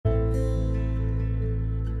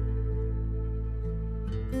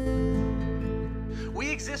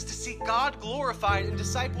exist to see God glorified and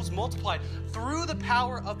disciples multiplied through the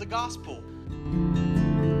power of the gospel.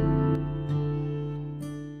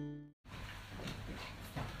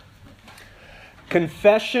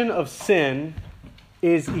 Confession of sin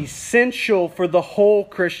is essential for the whole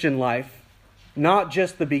Christian life, not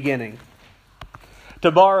just the beginning.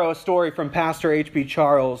 To borrow a story from Pastor H.B.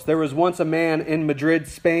 Charles, there was once a man in Madrid,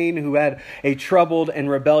 Spain, who had a troubled and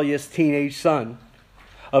rebellious teenage son.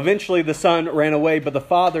 Eventually, the son ran away, but the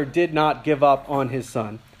father did not give up on his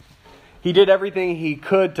son. He did everything he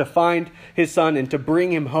could to find his son and to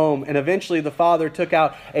bring him home. And eventually the father took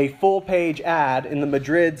out a full-page ad in the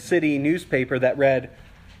Madrid city newspaper that read,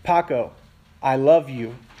 "Paco, I love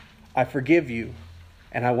you, I forgive you,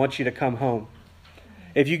 and I want you to come home.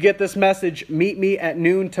 If you get this message, meet me at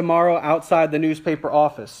noon tomorrow outside the newspaper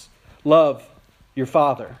office. Love, your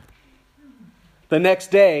father." The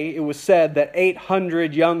next day, it was said that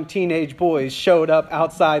 800 young teenage boys showed up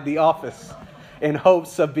outside the office in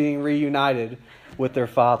hopes of being reunited with their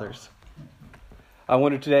fathers. I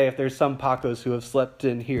wonder today if there's some Pacos who have slept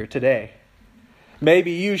in here today.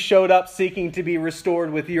 Maybe you showed up seeking to be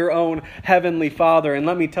restored with your own heavenly Father. And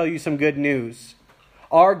let me tell you some good news.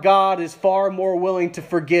 Our God is far more willing to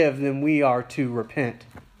forgive than we are to repent.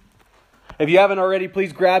 If you haven't already,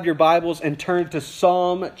 please grab your Bibles and turn to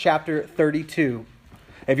Psalm chapter 32.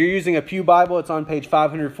 If you're using a Pew Bible, it's on page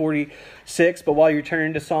 546. But while you're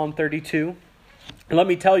turning to Psalm 32, let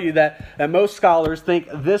me tell you that most scholars think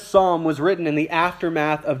this psalm was written in the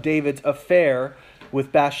aftermath of David's affair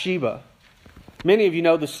with Bathsheba. Many of you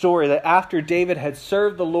know the story that after David had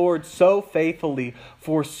served the Lord so faithfully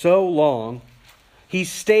for so long, he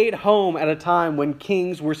stayed home at a time when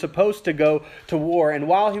kings were supposed to go to war. And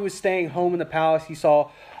while he was staying home in the palace, he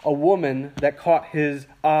saw a woman that caught his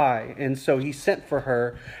eye. And so he sent for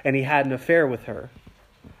her and he had an affair with her.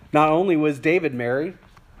 Not only was David married,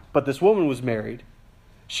 but this woman was married.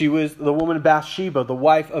 She was the woman Bathsheba, the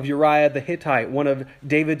wife of Uriah the Hittite, one of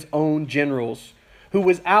David's own generals, who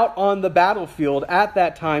was out on the battlefield at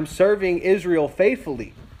that time serving Israel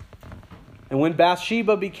faithfully. And when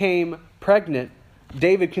Bathsheba became pregnant,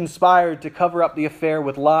 David conspired to cover up the affair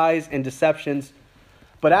with lies and deceptions.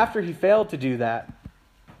 But after he failed to do that,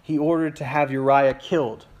 he ordered to have Uriah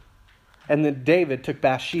killed. And then David took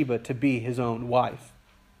Bathsheba to be his own wife.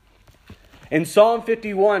 In Psalm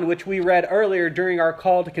 51, which we read earlier during our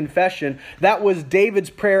call to confession, that was David's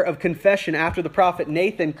prayer of confession after the prophet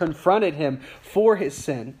Nathan confronted him for his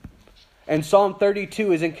sin. And Psalm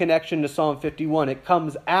 32 is in connection to Psalm 51. It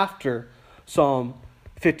comes after Psalm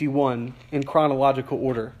 51 in chronological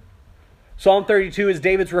order. Psalm 32 is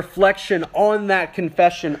David's reflection on that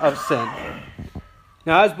confession of sin.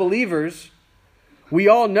 Now, as believers, we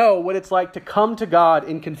all know what it's like to come to God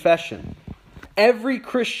in confession. Every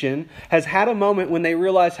Christian has had a moment when they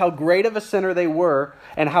realized how great of a sinner they were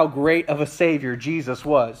and how great of a Savior Jesus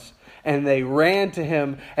was. And they ran to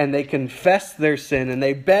Him and they confessed their sin and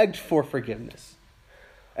they begged for forgiveness.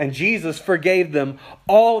 And Jesus forgave them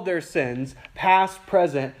all their sins, past,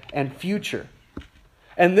 present, and future.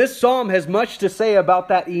 And this psalm has much to say about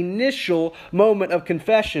that initial moment of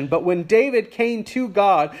confession. But when David came to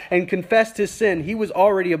God and confessed his sin, he was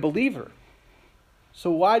already a believer. So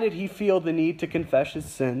why did he feel the need to confess his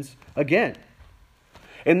sins again?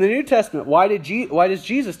 In the New Testament, why does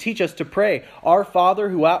Jesus teach us to pray, "Our Father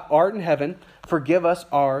who art in heaven, forgive us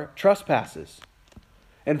our trespasses"?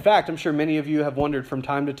 In fact, I'm sure many of you have wondered from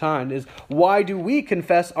time to time, is why do we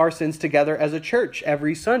confess our sins together as a church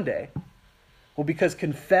every Sunday? Well, because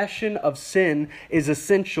confession of sin is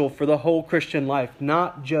essential for the whole Christian life,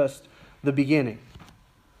 not just the beginning.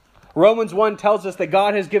 Romans 1 tells us that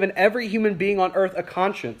God has given every human being on earth a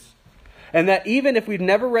conscience. And that even if we've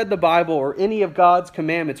never read the Bible or any of God's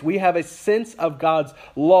commandments, we have a sense of God's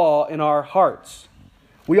law in our hearts.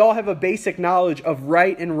 We all have a basic knowledge of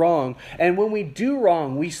right and wrong. And when we do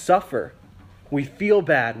wrong, we suffer. We feel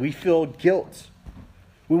bad. We feel guilt.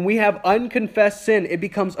 When we have unconfessed sin, it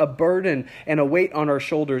becomes a burden and a weight on our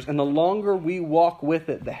shoulders. And the longer we walk with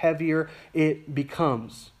it, the heavier it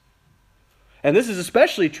becomes. And this is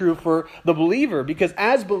especially true for the believer, because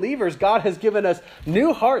as believers, God has given us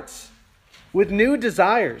new hearts with new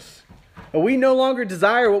desires. And we no longer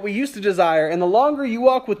desire what we used to desire. And the longer you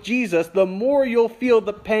walk with Jesus, the more you'll feel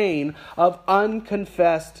the pain of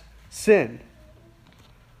unconfessed sin.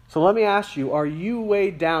 So let me ask you, are you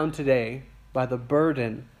weighed down today by the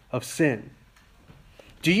burden of sin?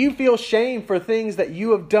 Do you feel shame for things that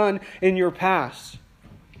you have done in your past?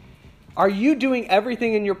 Are you doing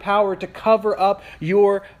everything in your power to cover up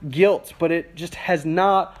your guilt, but it just has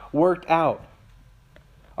not worked out?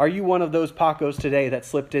 Are you one of those Pacos today that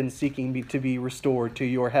slipped in seeking to be restored to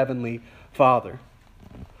your heavenly Father?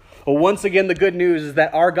 Well, once again, the good news is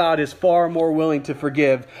that our God is far more willing to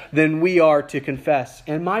forgive than we are to confess.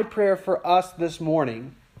 And my prayer for us this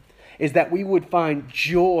morning is that we would find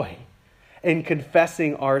joy in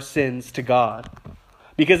confessing our sins to God.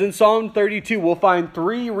 Because in Psalm 32, we'll find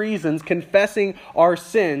 3 reasons confessing our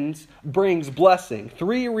sins brings blessing.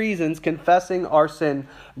 3 reasons confessing our sin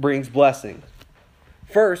brings blessing.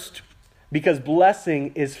 First, because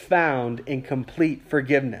blessing is found in complete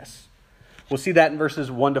forgiveness. We'll see that in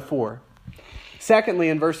verses 1 to 4. Secondly,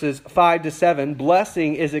 in verses 5 to 7,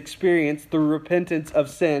 blessing is experienced through repentance of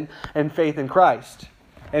sin and faith in Christ.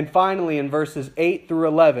 And finally, in verses 8 through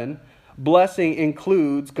 11, blessing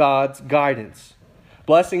includes God's guidance.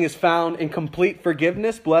 Blessing is found in complete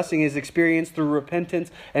forgiveness. Blessing is experienced through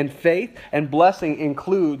repentance and faith. And blessing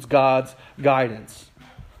includes God's guidance.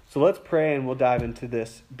 So let's pray and we'll dive into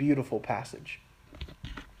this beautiful passage.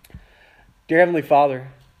 Dear Heavenly Father,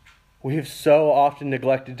 we have so often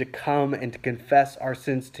neglected to come and to confess our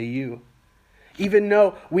sins to you, even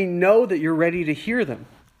though we know that you're ready to hear them.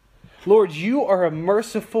 Lord, you are a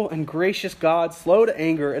merciful and gracious God, slow to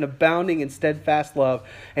anger and abounding in steadfast love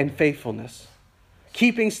and faithfulness,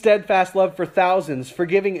 keeping steadfast love for thousands,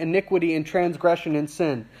 forgiving iniquity and transgression and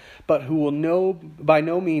sin, but who will by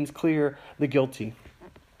no means clear the guilty.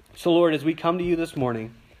 So Lord, as we come to you this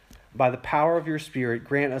morning, by the power of your Spirit,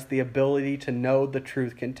 grant us the ability to know the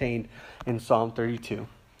truth contained in Psalm 32.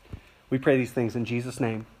 We pray these things in Jesus'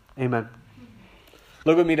 name. Amen.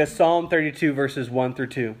 Look with me to Psalm 32, verses 1 through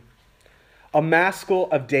 2. A maskil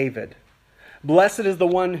of David. Blessed is the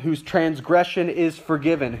one whose transgression is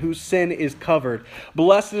forgiven, whose sin is covered.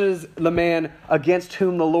 Blessed is the man against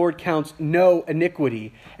whom the Lord counts no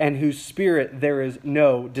iniquity, and whose spirit there is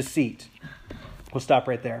no deceit. We'll stop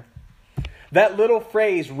right there. That little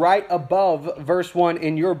phrase right above verse 1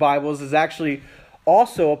 in your Bibles is actually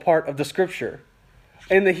also a part of the scripture.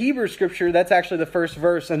 In the Hebrew scripture, that's actually the first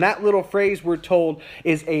verse. And that little phrase, we're told,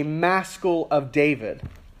 is a maskil of David.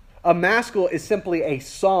 A maskil is simply a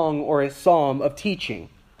song or a psalm of teaching.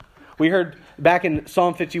 We heard back in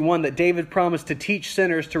Psalm 51 that David promised to teach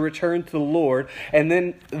sinners to return to the Lord. And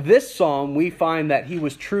then this psalm, we find that he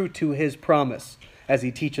was true to his promise as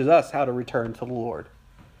he teaches us how to return to the Lord.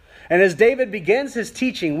 And as David begins his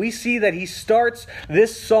teaching, we see that he starts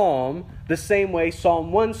this psalm the same way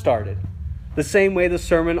Psalm 1 started. The same way the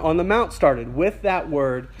Sermon on the Mount started, with that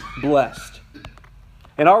word, blessed.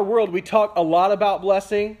 In our world, we talk a lot about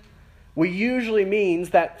blessing. We usually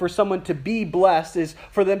means that for someone to be blessed is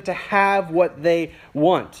for them to have what they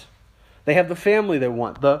want. They have the family they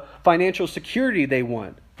want, the financial security they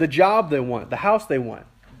want, the job they want, the house they want.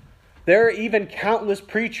 There are even countless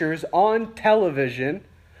preachers on television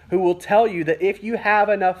who will tell you that if you have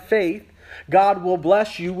enough faith, God will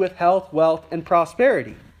bless you with health, wealth, and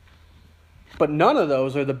prosperity. But none of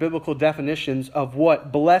those are the biblical definitions of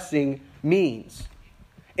what blessing means.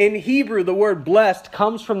 In Hebrew, the word blessed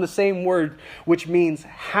comes from the same word which means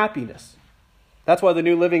happiness. That's why the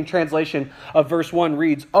New Living Translation of verse 1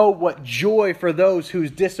 reads, "Oh, what joy for those whose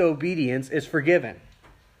disobedience is forgiven."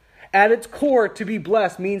 At its core, to be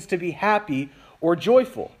blessed means to be happy or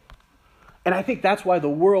joyful. And I think that's why the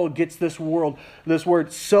world gets this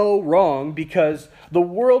word so wrong, because the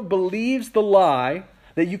world believes the lie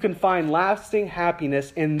that you can find lasting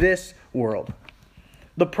happiness in this world.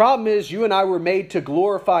 The problem is you and I were made to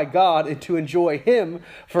glorify God and to enjoy Him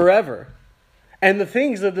forever. And the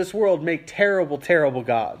things of this world make terrible, terrible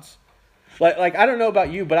gods. Like I don't know about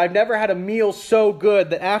you, but I've never had a meal so good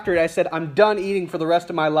that after it I said, I'm done eating for the rest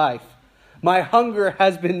of my life. My hunger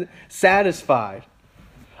has been satisfied.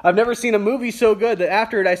 I've never seen a movie so good that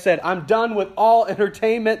after it I said, I'm done with all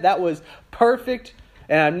entertainment. That was perfect,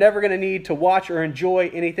 and I'm never going to need to watch or enjoy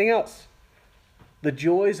anything else. The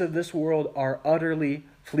joys of this world are utterly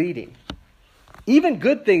fleeting. Even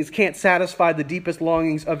good things can't satisfy the deepest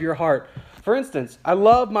longings of your heart. For instance, I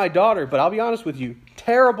love my daughter, but I'll be honest with you,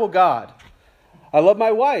 terrible God. I love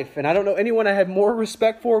my wife, and I don't know anyone I have more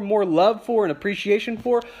respect for, more love for, and appreciation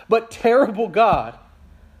for, but terrible God.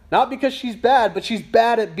 Not because she's bad, but she's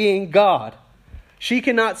bad at being God. She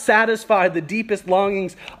cannot satisfy the deepest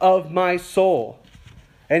longings of my soul.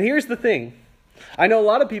 And here's the thing. I know a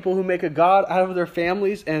lot of people who make a God out of their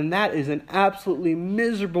families, and that is an absolutely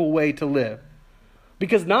miserable way to live.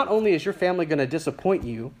 Because not only is your family going to disappoint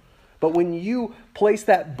you, but when you place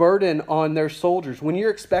that burden on their soldiers, when you're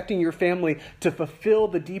expecting your family to fulfill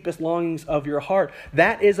the deepest longings of your heart,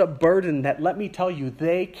 that is a burden that, let me tell you,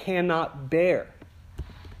 they cannot bear.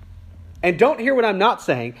 And don't hear what I'm not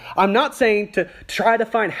saying. I'm not saying to try to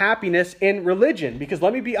find happiness in religion, because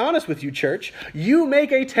let me be honest with you, church. You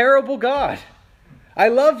make a terrible God. I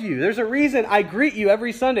love you. There's a reason I greet you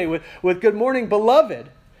every Sunday with good morning, beloved.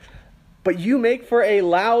 But you make for a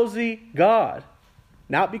lousy God.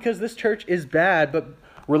 Not because this church is bad, but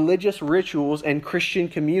religious rituals and Christian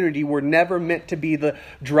community were never meant to be the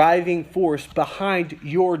driving force behind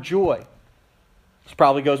your joy. This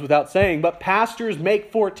probably goes without saying, but pastors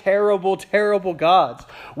make for terrible, terrible gods.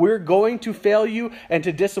 We're going to fail you and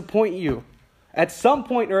to disappoint you at some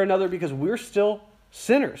point or another, because we're still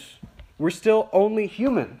sinners. We're still only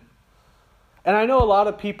human. And I know a lot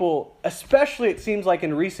of people, especially it seems like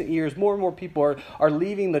in recent years, more and more people are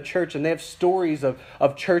leaving the church, and they have stories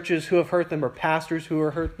of churches who have hurt them or pastors who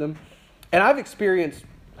have hurt them. And I've experienced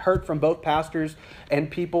hurt from both pastors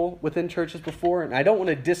and people within churches before, and I don't want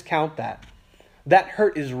to discount that. That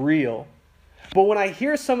hurt is real. But when I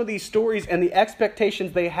hear some of these stories and the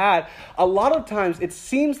expectations they had, a lot of times it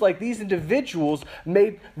seems like these individuals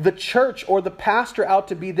made the church or the pastor out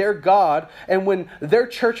to be their God. And when their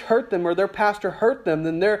church hurt them or their pastor hurt them,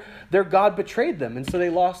 then their God betrayed them. And so they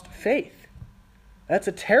lost faith. That's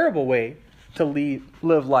a terrible way to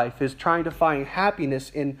live life, is trying to find happiness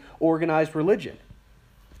in organized religion.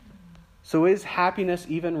 So is happiness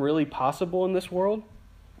even really possible in this world?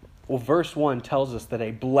 Well, verse 1 tells us that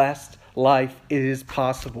a blessed life is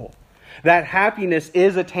possible. That happiness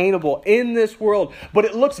is attainable in this world, but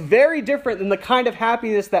it looks very different than the kind of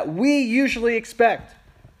happiness that we usually expect.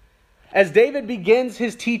 As David begins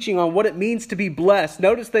his teaching on what it means to be blessed,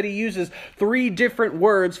 notice that he uses 3 different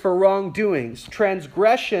words for wrongdoings: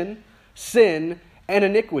 transgression, sin, and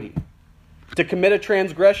iniquity. To commit a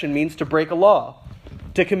transgression means to break a law.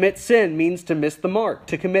 To commit sin means to miss the mark.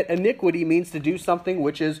 To commit iniquity means to do something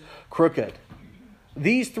which is crooked.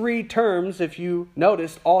 These 3 terms, if you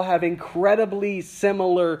noticed, all have incredibly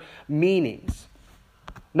similar meanings.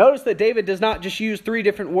 Notice that David does not just use 3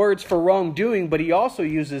 different words for wrongdoing, but he also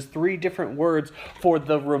uses 3 different words for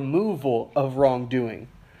the removal of wrongdoing.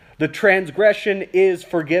 The transgression is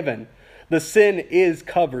forgiven. The sin is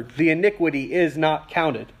covered. The iniquity is not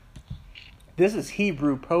counted. This is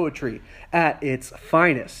Hebrew poetry at its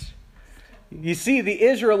finest. You see, the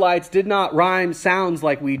Israelites did not rhyme sounds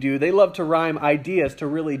like we do. They loved to rhyme ideas to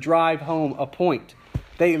really drive home a point.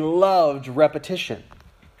 They loved repetition.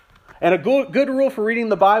 And a good rule for reading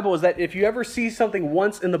the Bible is that if you ever see something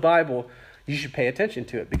once in the Bible, you should pay attention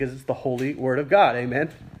to it, because it's the holy word of God.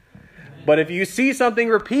 Amen? But if you see something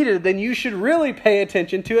repeated, then you should really pay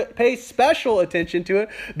attention to it. Pay special attention to it,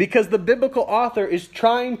 because the biblical author is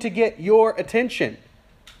trying to get your attention.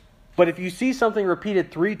 But if you see something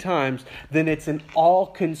repeated 3 times, then it's an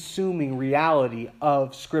all-consuming reality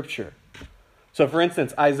of Scripture. So for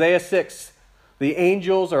instance, Isaiah 6, the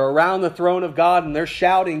angels are around the throne of God and they're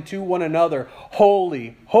shouting to one another,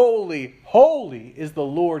 "Holy, holy, holy is the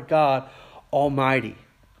Lord God Almighty."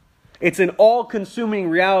 It's an all-consuming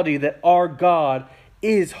reality that our God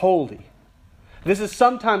is holy. This is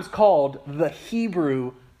sometimes called the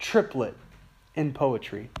Hebrew triplet in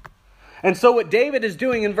poetry. And so what David is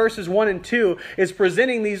doing in verses 1 and 2 is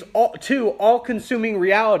presenting these 2 all-consuming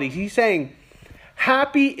realities. He's saying,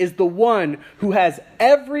 happy is the one who has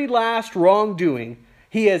every last wrongdoing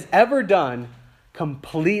he has ever done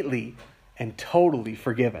completely and totally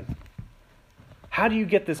forgiven. How do you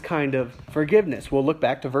get this kind of forgiveness? We'll look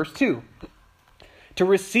back to verse 2. To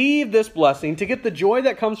receive this blessing, to get the joy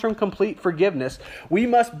that comes from complete forgiveness, we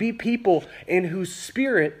must be people in whose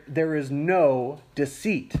spirit there is no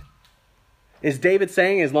deceit. Is David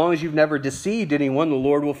saying as long as you've never deceived anyone, the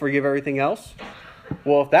Lord will forgive everything else?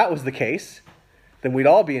 Well, if that was the case, then we'd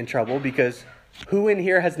all be in trouble, because who in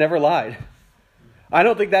here has never lied? I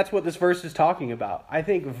don't think that's what this verse is talking about. I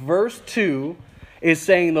think verse 2 is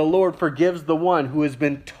saying the Lord forgives the one who has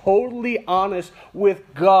been totally honest with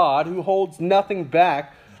God, who holds nothing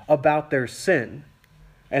back about their sin.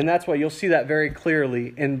 And that's why you'll see that very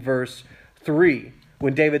clearly in verse 3,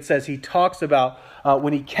 when David says he talks about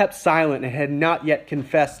when he kept silent and had not yet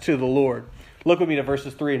confessed to the Lord. Look with me to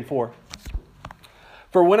verses 3 and 4.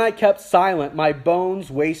 For when I kept silent, my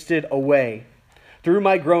bones wasted away through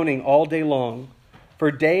my groaning all day long.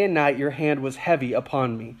 For day and night your hand was heavy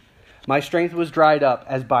upon me. My strength was dried up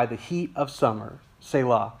as by the heat of summer.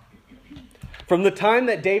 Selah. From the time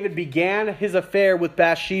that David began his affair with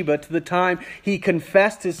Bathsheba to the time he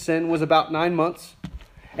confessed his sin was about 9 months.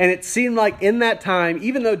 And it seemed like in that time,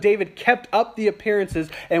 even though David kept up the appearances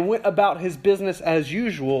and went about his business as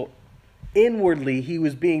usual, inwardly he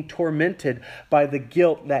was being tormented by the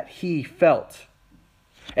guilt that he felt.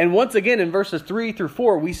 And once again, in verses 3 through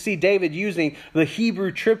 4, we see David using the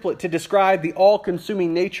Hebrew triplet to describe the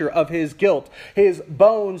all-consuming nature of his guilt. His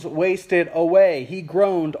bones wasted away. He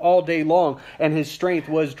groaned all day long, and his strength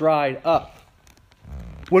was dried up.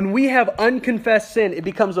 When we have unconfessed sin, it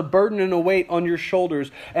becomes a burden and a weight on your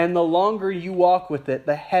shoulders, and the longer you walk with it,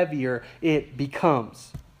 the heavier it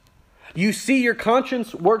becomes. You see, your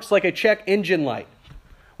conscience works like a check engine light.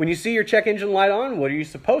 When you see your check engine light on, what are you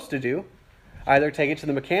supposed to do? Either take it to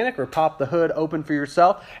the mechanic or pop the hood open for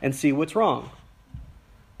yourself and see what's wrong.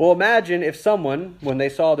 Well, imagine if someone, when they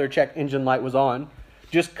saw their check engine light was on,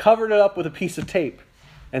 just covered it up with a piece of tape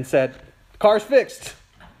and said, "Car's fixed."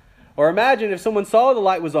 Or imagine if someone saw the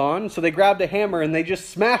light was on, so they grabbed a hammer and they just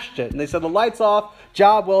smashed it. And they said, "The light's off,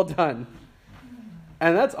 job well done."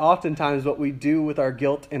 And that's oftentimes what we do with our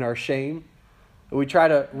guilt and our shame. We try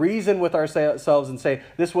to reason with ourselves and say,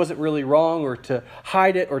 this wasn't really wrong, or to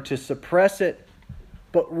hide it or to suppress it.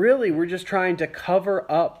 But really, we're just trying to cover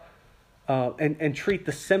up and treat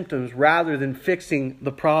the symptoms rather than fixing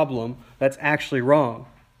the problem that's actually wrong.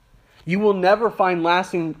 You will never find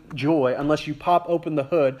lasting joy unless you pop open the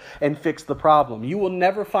hood and fix the problem. You will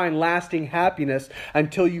never find lasting happiness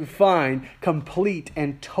until you find complete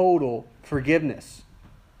and total forgiveness.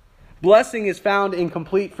 Blessing is found in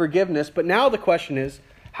complete forgiveness, but now the question is,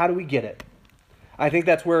 how do we get it? I think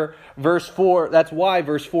that's why verse 4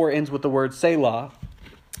 ends with the word Selah.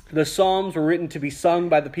 The Psalms were written to be sung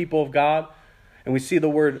by the people of God, and we see the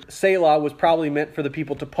word Selah was probably meant for the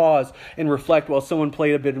people to pause and reflect while someone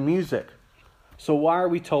played a bit of music. So why are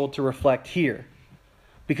we told to reflect here?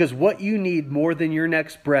 Because what you need more than your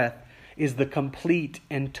next breath is the complete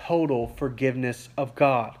and total forgiveness of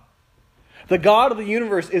God. The God of the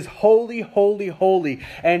universe is holy, holy, holy,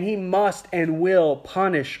 and He must and will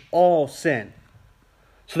punish all sin.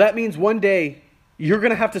 So that means one day you're going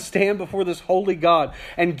to have to stand before this holy God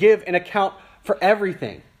and give an account for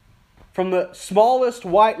everything. From the smallest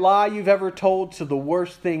white lie you've ever told to the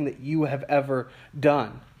worst thing that you have ever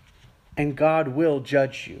done. And God will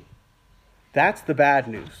judge you. That's the bad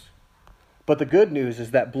news. But the good news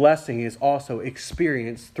is that blessing is also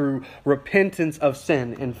experienced through repentance of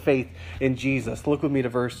sin and faith in Jesus. Look with me to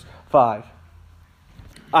verse 5.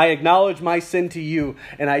 I acknowledge my sin to you,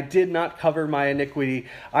 and I did not cover my iniquity.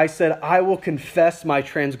 I said, I will confess my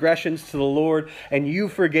transgressions to the Lord, and you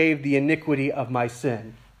forgave the iniquity of my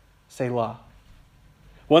sin. Selah.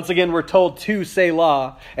 Once again, we're told to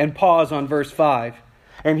Selah and pause on verse 5.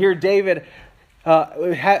 And here David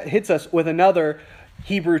hits us with another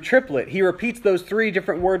Hebrew triplet. He repeats those three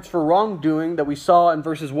different words for wrongdoing that we saw in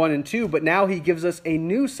verses 1 and 2, but now he gives us a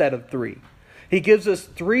new set of three. He gives us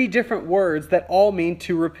three different words that all mean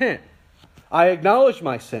to repent. I acknowledge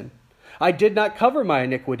my sin. I did not cover my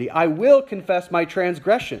iniquity. I will confess my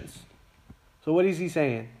transgressions. So what is he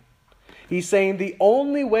saying? He's saying the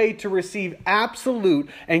only way to receive absolute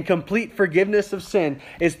and complete forgiveness of sin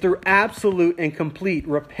is through absolute and complete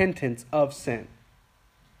repentance of sin.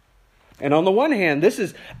 And on the one hand, this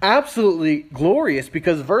is absolutely glorious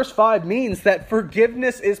because verse 5 means that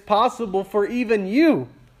forgiveness is possible for even you.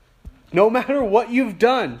 No matter what you've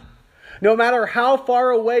done, no matter how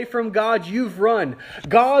far away from God you've run,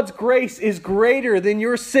 God's grace is greater than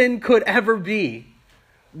your sin could ever be.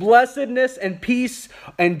 Blessedness and peace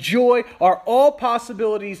and joy are all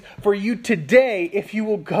possibilities for you today if you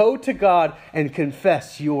will go to God and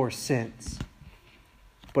confess your sins.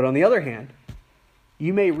 But on the other hand,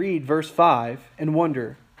 you may read verse 5 and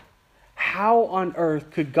wonder, how on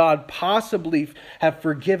earth could God possibly have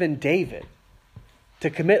forgiven David to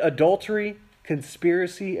commit adultery,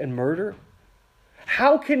 conspiracy, and murder?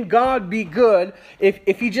 How can God be good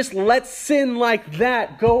if He just lets sin like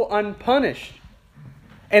that go unpunished?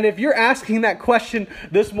 And if you're asking that question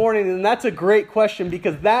this morning, then that's a great question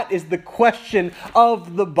because that is the question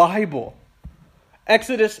of the Bible.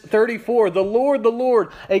 Exodus 34, the Lord,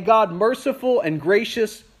 a God merciful and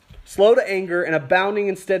gracious, slow to anger, and abounding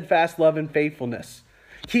in steadfast love and faithfulness,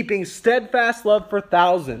 keeping steadfast love for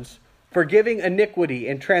thousands, forgiving iniquity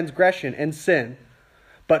and transgression and sin,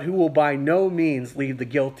 but who will by no means leave the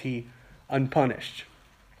guilty unpunished.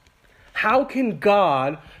 How can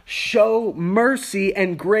God show mercy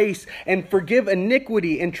and grace and forgive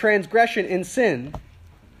iniquity and transgression and sin,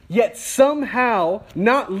 yet somehow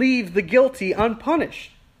not leave the guilty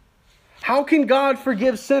unpunished? How can God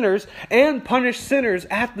forgive sinners and punish sinners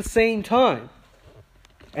at the same time?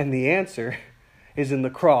 And the answer is in the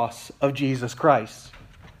cross of Jesus Christ.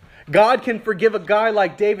 God can forgive a guy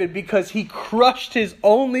like David because He crushed His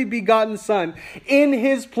only begotten Son in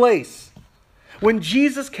his place. When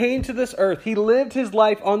Jesus came to this earth, He lived His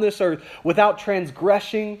life on this earth without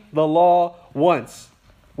transgressing the law once.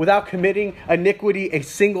 without committing iniquity a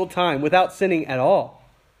single time, without sinning at all.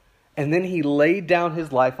 And then he laid down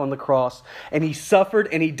his life on the cross, and he suffered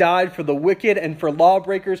and he died for the wicked and for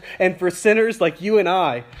lawbreakers and for sinners like you and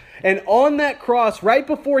I. And on that cross, right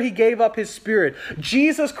before he gave up his spirit,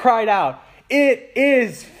 Jesus cried out, "It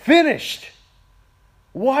is finished."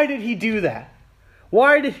 Why did he do that?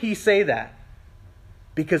 Why did he say that?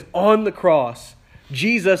 Because on the cross,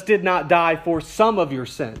 Jesus did not die for some of your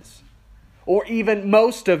sins, or even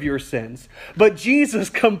most of your sins. But Jesus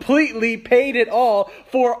completely paid it all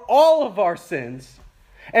for all of our sins.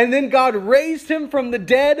 And then God raised him from the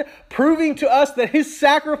dead, proving to us that his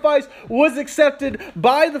sacrifice was accepted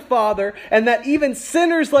by the Father, and that even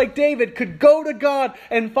sinners like David could go to God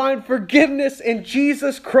and find forgiveness in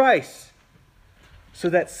Jesus Christ. So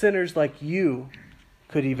that sinners like you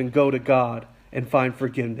could even go to God and find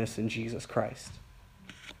forgiveness in Jesus Christ.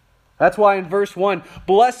 That's why in verse 1,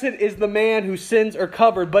 blessed is the man whose sins are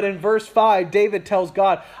covered. But in verse 5, David tells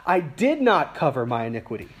God, I did not cover my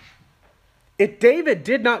iniquity. If David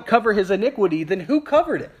did not cover his iniquity, then who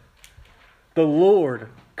covered it? The Lord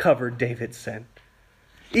covered David's sin.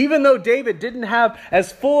 Even though David didn't have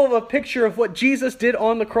as full of a picture of what Jesus did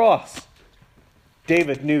on the cross,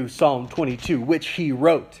 David knew Psalm 22, which he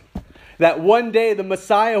wrote, that one day the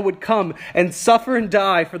Messiah would come and suffer and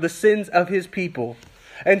die for the sins of his people.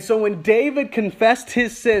 And so when David confessed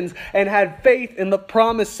his sins and had faith in the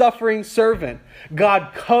promised suffering servant, God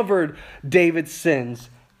covered David's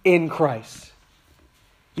sins in Christ.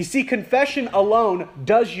 You see, confession alone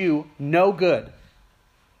does you no good.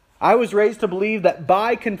 I was raised to believe that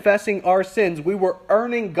by confessing our sins, we were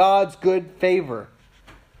earning God's good favor.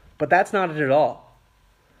 But that's not it at all.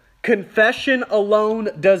 Confession alone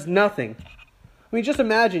does nothing. I mean, just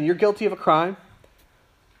imagine you're guilty of a crime,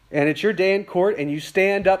 and it's your day in court, and you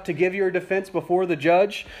stand up to give your defense before the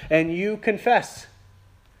judge, and you confess.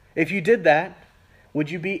 If you did that,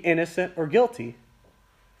 would you be innocent or guilty?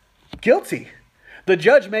 Guilty. The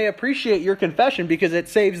judge may appreciate your confession because it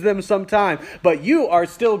saves them some time, but you are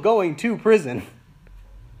still going to prison.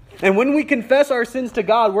 And when we confess our sins to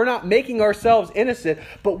God, we're not making ourselves innocent,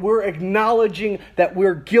 but we're acknowledging that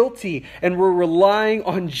we're guilty, and we're relying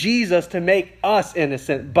on Jesus to make us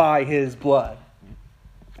innocent by his blood.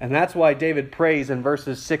 And that's why David prays in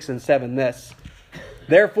verses 6 and 7 this: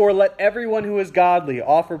 therefore let everyone who is godly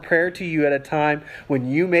offer prayer to you at a time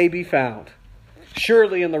when you may be found.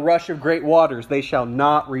 Surely in the rush of great waters they shall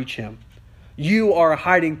not reach him. You are a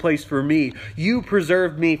hiding place for me. You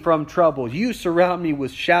preserve me from trouble. You surround me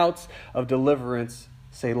with shouts of deliverance.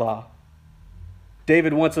 Selah.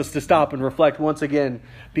 David wants us to stop and reflect once again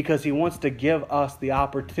because he wants to give us the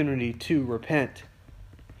opportunity to repent.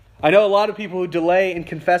 I know a lot of people who delay in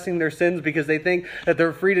confessing their sins because they think that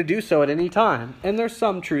they're free to do so at any time. And there's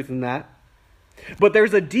some truth in that. But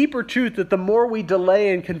there's a deeper truth that the more we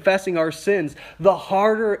delay in confessing our sins, the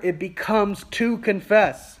harder it becomes to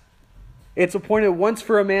confess. It's appointed once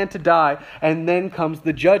for a man to die, and then comes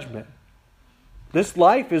the judgment. This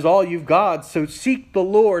life is all you've got, so seek the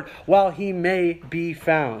Lord while he may be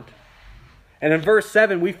found. And in verse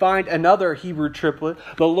 7, we find another Hebrew triplet.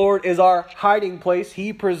 The Lord is our hiding place.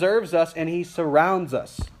 He preserves us and he surrounds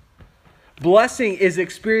us. Blessing is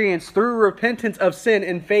experienced through repentance of sin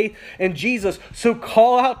and faith in Jesus. So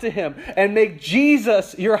call out to him and make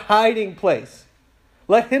Jesus your hiding place.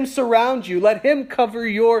 Let him surround you. Let him cover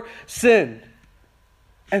your sin.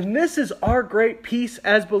 And this is our great peace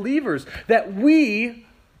as believers, that we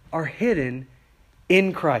are hidden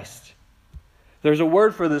in Christ. There's a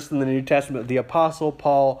word for this in the New Testament the Apostle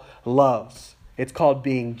Paul loves. It's called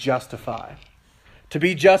being justified. To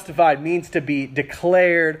be justified means to be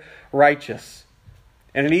declared righteous.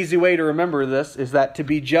 And an easy way to remember this is that to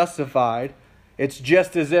be justified, it's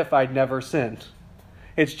just as if I'd never sinned.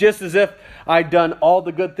 It's just as if I'd done all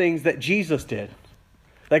the good things that Jesus did.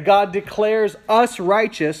 That God declares us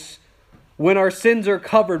righteous when our sins are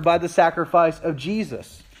covered by the sacrifice of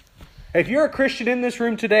Jesus. If you're a Christian in this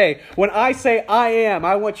room today, when I say I am,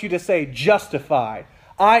 I want you to say justified.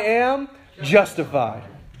 I am justified.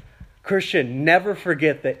 Christian, never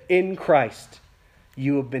forget that in Christ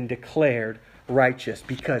you have been declared righteous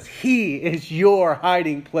because he is your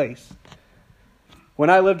hiding place. When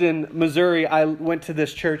I lived in Missouri, I went to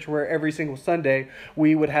this church where every single Sunday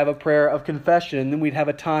we would have a prayer of confession, and then we'd have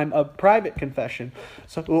a time of private confession.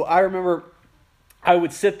 So I remember I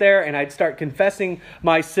would sit there and I'd start confessing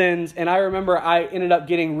my sins, and I remember I ended up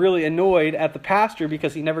getting really annoyed at the pastor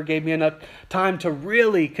because he never gave me enough time to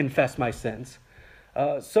really confess my sins.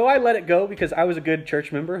 So I let it go because I was a good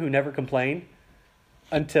church member who never complained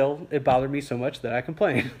until it bothered me so much that I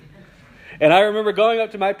complained. And I remember going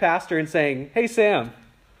up to my pastor and saying, "Hey, Sam,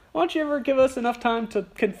 Why don't you ever give us enough time to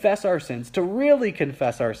confess our sins, to really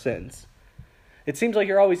confess our sins? It seems like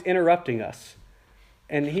you're always interrupting us.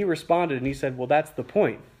 And he responded and he said, well, that's the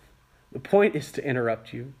point. The point is to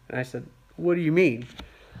interrupt you. And I said, what do you mean?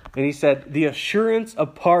 And he said, the assurance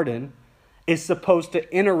of pardon is supposed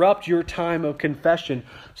to interrupt your time of confession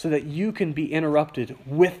so that you can be interrupted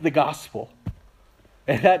with the gospel.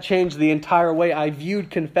 And that changed the entire way I viewed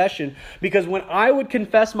confession, because when I would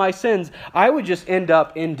confess my sins, I would just end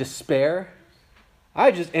up in despair. I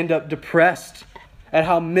would just end up depressed at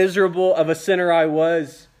how miserable of a sinner I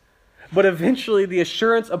was. But eventually the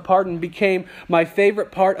assurance of pardon became my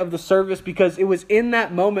favorite part of the service, because it was in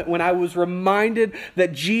that moment when I was reminded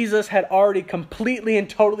that Jesus had already completely and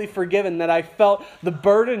totally forgiven, that I felt the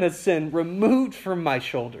burden of sin removed from my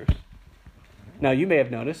shoulders. Now, you may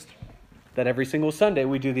have noticed that every single Sunday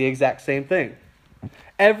we do the exact same thing.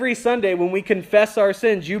 Every Sunday when we confess our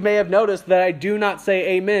sins, you may have noticed that I do not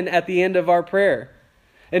say amen at the end of our prayer.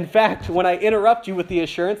 In fact, when I interrupt you with the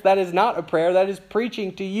assurance, that is not a prayer. That is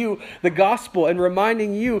preaching to you the gospel and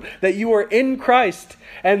reminding you that you are in Christ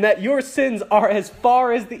and that your sins are as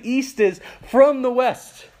far as the east is from the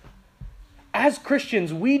west. As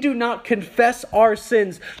Christians, we do not confess our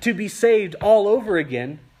sins to be saved all over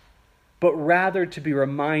again, but rather to be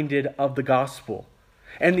reminded of the gospel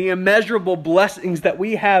and the immeasurable blessings that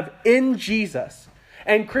we have in Jesus.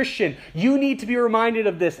 And Christian, you need to be reminded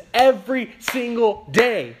of this every single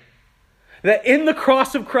day. That in the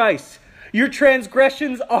cross of Christ, your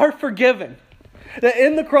transgressions are forgiven. That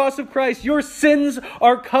in the cross of Christ, your sins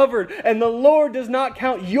are covered. And the Lord does not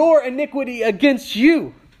count your iniquity against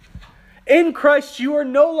you. In Christ, you are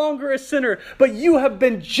no longer a sinner, but you have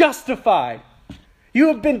been justified. You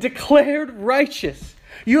have been declared righteous.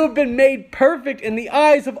 You have been made perfect in the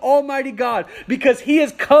eyes of Almighty God, because He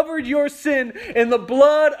has covered your sin in the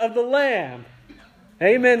blood of the Lamb.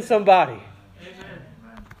 Amen, somebody. Amen.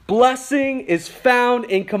 Blessing is found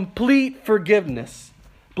in complete forgiveness.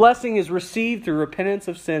 Blessing is received through repentance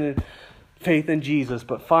of sin and faith in Jesus.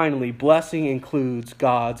 But finally, blessing includes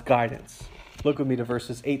God's guidance. Look with me to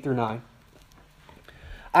verses 8 through 9.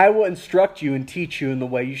 I will instruct you and teach you in the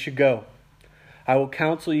way you should go. I will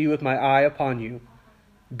counsel you with my eye upon you.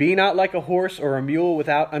 Be not like a horse or a mule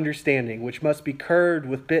without understanding, which must be curbed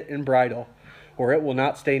with bit and bridle, or it will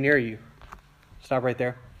not stay near you. Stop right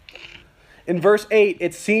there. In verse 8,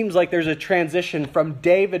 it seems like there's a transition from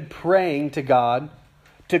David praying to God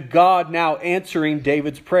now answering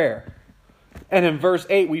David's prayer. And in verse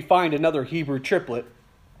 8, we find another Hebrew triplet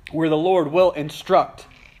where the Lord will instruct,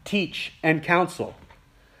 teach, and counsel.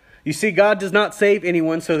 You see, God does not save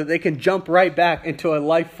anyone so that they can jump right back into a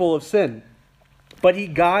life full of sin. But He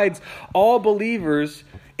guides all believers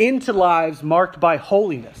into lives marked by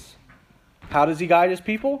holiness. How does He guide His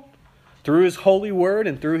people? Through His holy word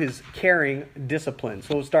and through His caring discipline.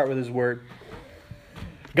 So we'll start with His word.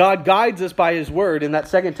 God guides us by His word, and that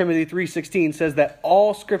 2 Timothy 3:16 says that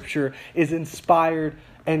all Scripture is inspired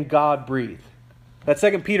and God-breathed. That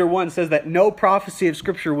 2 Peter 1 says that no prophecy of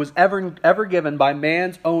Scripture was ever given by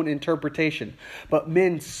man's own interpretation, but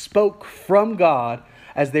men spoke from God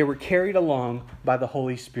as they were carried along by the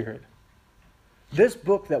Holy Spirit. This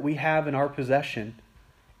book that we have in our possession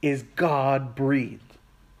is God-breathed,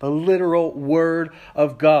 the literal Word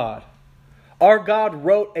of God. Our God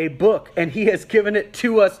wrote a book, and He has given it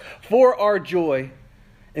to us for our joy,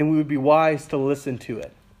 and we would be wise to listen to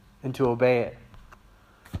it and to obey it.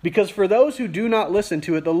 Because for those who do not listen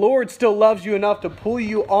to it, the Lord still loves you enough to pull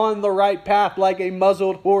you on the right path like a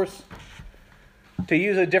muzzled horse. To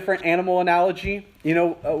use a different animal analogy,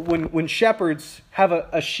 when shepherds have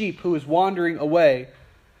a sheep who is wandering away,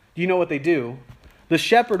 do you know what they do? The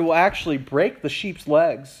shepherd will actually break the sheep's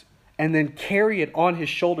legs and then carry it on his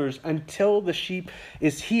shoulders until the sheep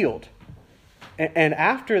is healed. And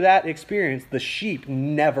after that experience, the sheep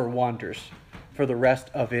never wanders for the rest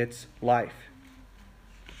of its life.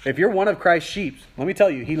 If you're one of Christ's sheep, let me tell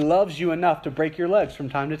you, He loves you enough to break your legs from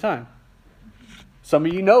time to time. Some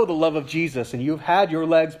of you know the love of Jesus, and you've had your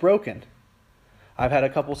legs broken. I've had a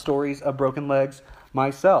couple stories of broken legs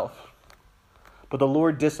myself. But the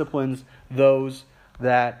Lord disciplines those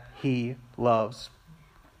that He loves.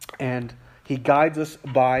 And He guides us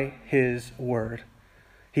by His word.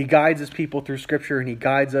 He guides His people through Scripture, and He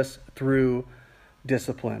guides us through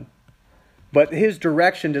discipline. But His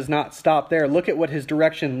direction does not stop there. Look at what His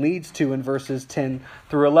direction leads to in verses 10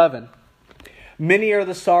 through 11. Many are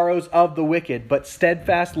the sorrows of the wicked, but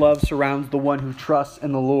steadfast love surrounds the one who trusts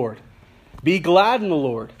in the Lord. Be glad in the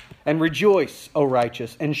Lord, and rejoice, O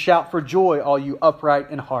righteous, and shout for joy, all you upright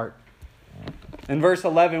in heart. In verse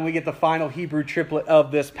 11, we get the final Hebrew triplet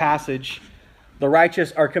of this passage. The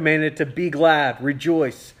righteous are commanded to be glad,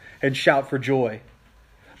 rejoice, and shout for joy.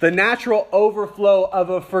 The natural overflow of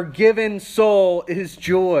a forgiven soul is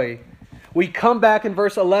joy. We come back in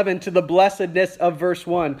verse 11 to the blessedness of verse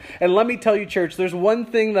 1. And let me tell you, church, there's one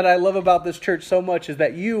thing that I love about this church so much is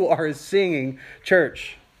that you are a singing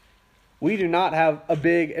church. We do not have a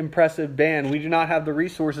big, impressive band. We do not have the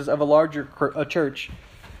resources of a larger church.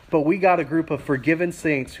 But we got a group of forgiven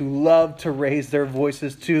saints who love to raise their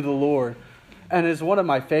voices to the Lord. And it's one of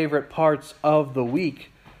my favorite parts of the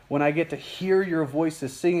week when I get to hear your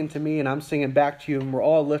voices singing to me and I'm singing back to you and we're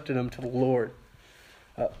all lifting them to the Lord.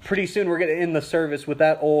 Pretty soon we're going to end the service with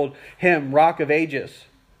that old hymn, Rock of Ages.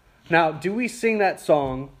 Now, do we sing that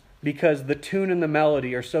song because the tune and the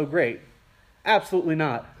melody are so great? Absolutely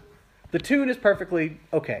not. The tune is perfectly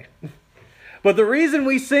okay. But the reason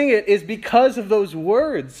we sing it is because of those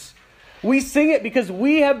words. We sing it because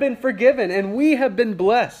we have been forgiven and we have been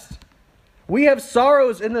blessed. We have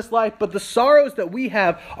sorrows in this life, but the sorrows that we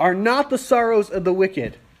have are not the sorrows of the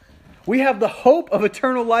wicked. We have the hope of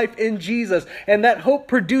eternal life in Jesus, and that hope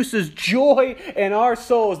produces joy in our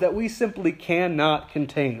souls that we simply cannot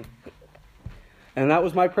contain. And that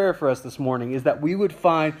was my prayer for us this morning, is that we would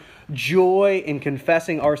find joy in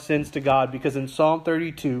confessing our sins to God, because in Psalm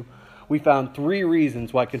 32, we found 3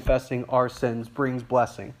 reasons why confessing our sins brings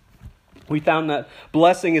blessing. We found that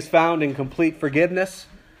blessing is found in complete forgiveness,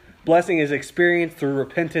 blessing is experienced through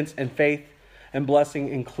repentance and faith, and blessing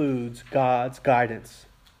includes God's guidance.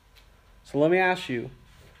 So let me ask you,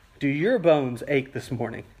 do your bones ache this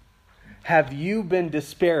morning? Have you been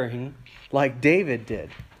despairing like David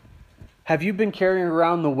did? Have you been carrying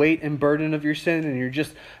around the weight and burden of your sin and you're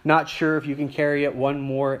just not sure if you can carry it 1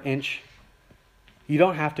 more inch? You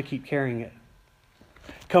don't have to keep carrying it.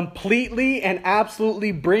 Completely and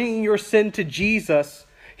absolutely bringing your sin to Jesus,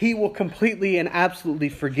 He will completely and absolutely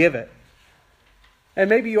forgive it. And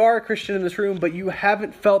maybe you are a Christian in this room, but you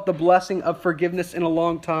haven't felt the blessing of forgiveness in a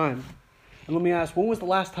long time. And let me ask, when was the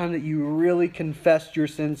last time that you really confessed your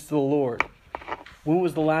sins to the Lord? When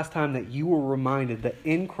was the last time that you were reminded that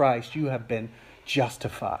in Christ you have been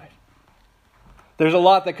justified? There's a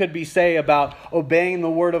lot that could be said about obeying the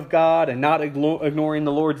Word of God and not ignoring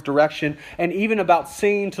the Lord's direction, and even about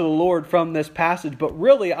singing to the Lord from this passage. But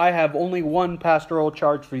really, I have only one pastoral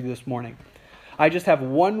charge for you this morning. I just have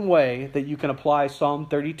one way that you can apply Psalm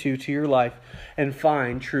 32 to your life and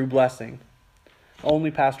find true blessing.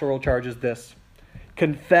 Only pastoral charge is this: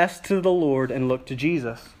 confess to the Lord and look to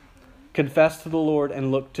Jesus. Confess to the Lord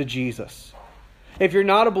and look to Jesus. If you're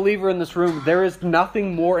not a believer in this room, there is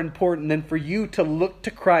nothing more important than for you to look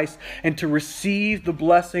to Christ and to receive the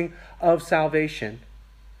blessing of salvation.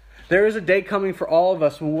 There is a day coming for all of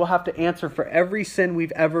us when we'll have to answer for every sin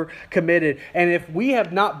we've ever committed. And if we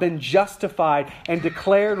have not been justified and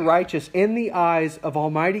declared righteous in the eyes of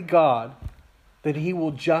Almighty God, then He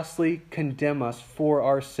will justly condemn us for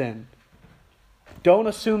our sin. Don't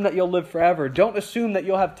assume that you'll live forever. Don't assume that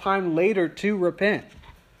you'll have time later to repent.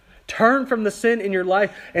 Turn from the sin in your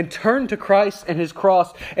life and turn to Christ and His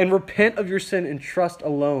cross and repent of your sin and trust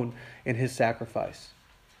alone in His sacrifice.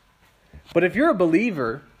 But if you're a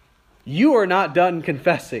believer, you are not done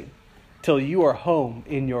confessing till you are home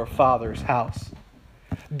in your Father's house.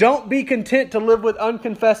 Don't be content to live with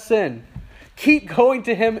unconfessed sin. Keep going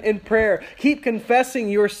to Him in prayer. Keep confessing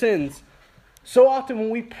your sins. So often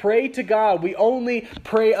when we pray to God, we only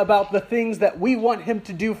pray about the things that we want Him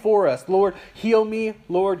to do for us. Lord, heal me.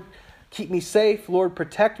 Lord, keep me safe. Lord,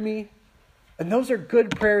 protect me. And those are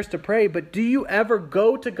good prayers to pray. But do you ever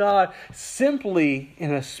go to God simply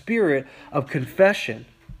in a spirit of confession?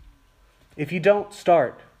 If you don't,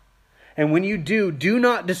 start. And when you do, do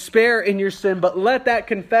not despair in your sin, but let that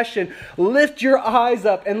confession lift your eyes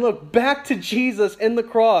up and look back to Jesus in the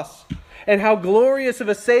cross and how glorious of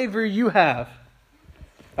a Savior you have.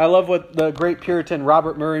 I love what the great Puritan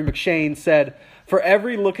Robert Murray McCheyne said: for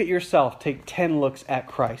every look at yourself, take 10 looks at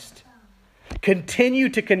Christ. Continue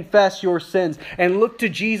to confess your sins and look to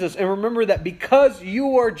Jesus, and remember that because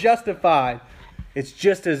you are justified, it's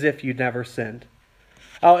just as if you'd never sinned.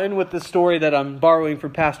 I'll end with this story that I'm borrowing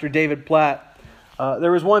from Pastor David Platt.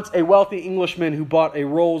 There was once a wealthy Englishman who bought a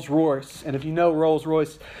Rolls Royce. And if you know Rolls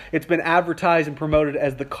Royce, it's been advertised and promoted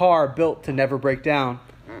as the car built to never break down.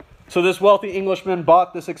 So this wealthy Englishman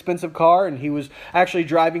bought this expensive car, and he was actually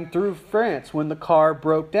driving through France when the car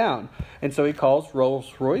broke down. And so he calls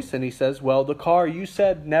Rolls Royce and he says, well, the car you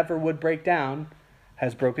said never would break down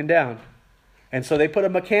has broken down. And so they put a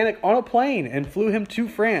mechanic on a plane and flew him to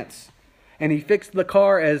France. And he fixed the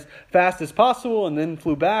car as fast as possible and then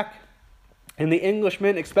flew back. And the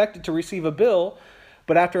Englishman expected to receive a bill,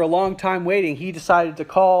 But after a long time waiting, he decided to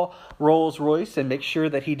call Rolls-Royce and make sure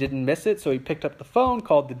that he didn't miss it. So he picked up the phone,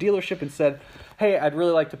 called the dealership, and said, "Hey, I'd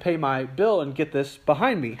really like to pay my bill and get this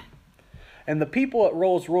behind me." And the people at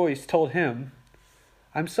Rolls-Royce told him,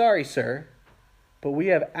 "I'm sorry, sir, but we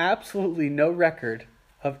have absolutely no record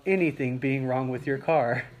of anything being wrong with your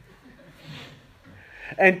car."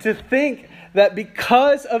 And to think that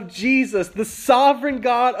because of Jesus, the sovereign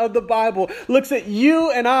God of the Bible looks at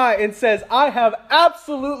you and I and says, "I have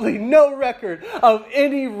absolutely no record of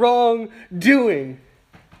any wrongdoing."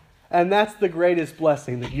 And that's the greatest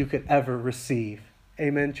blessing that you could ever receive.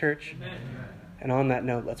 Amen, church? Amen. And on that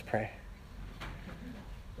note, let's pray.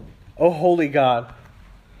 Oh, holy God,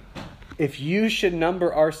 if you should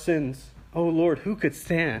number our sins, oh Lord, who could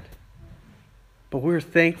stand? But we're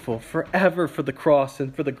thankful forever for the cross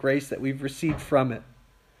and for the grace that we've received from it.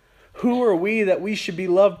 Who are we that we should be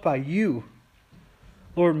loved by you?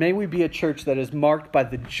 Lord, may we be a church that is marked by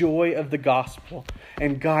the joy of the gospel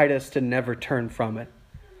and guide us to never turn from it.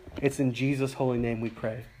 It's in Jesus' holy name we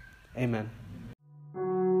pray. Amen.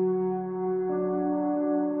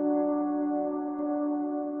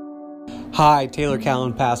 Hi, Taylor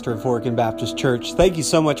Callan, pastor of Horicon Baptist Church. Thank you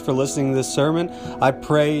so much for listening to this sermon. I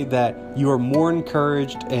pray that you are more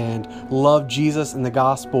encouraged and love Jesus and the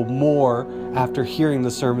gospel more after hearing the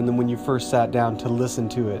sermon than when you first sat down to listen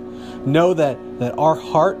to it. Know that our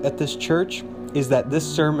heart at this church is that this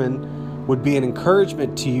sermon would be an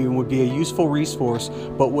encouragement to you and would be a useful resource,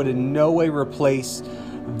 but would in no way replace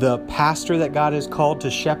the pastor that God has called to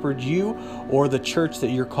shepherd you or the church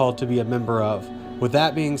that you're called to be a member of. With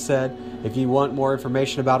that being said, if you want more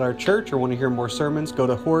information about our church or want to hear more sermons, go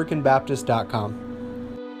to horiconbaptist.com.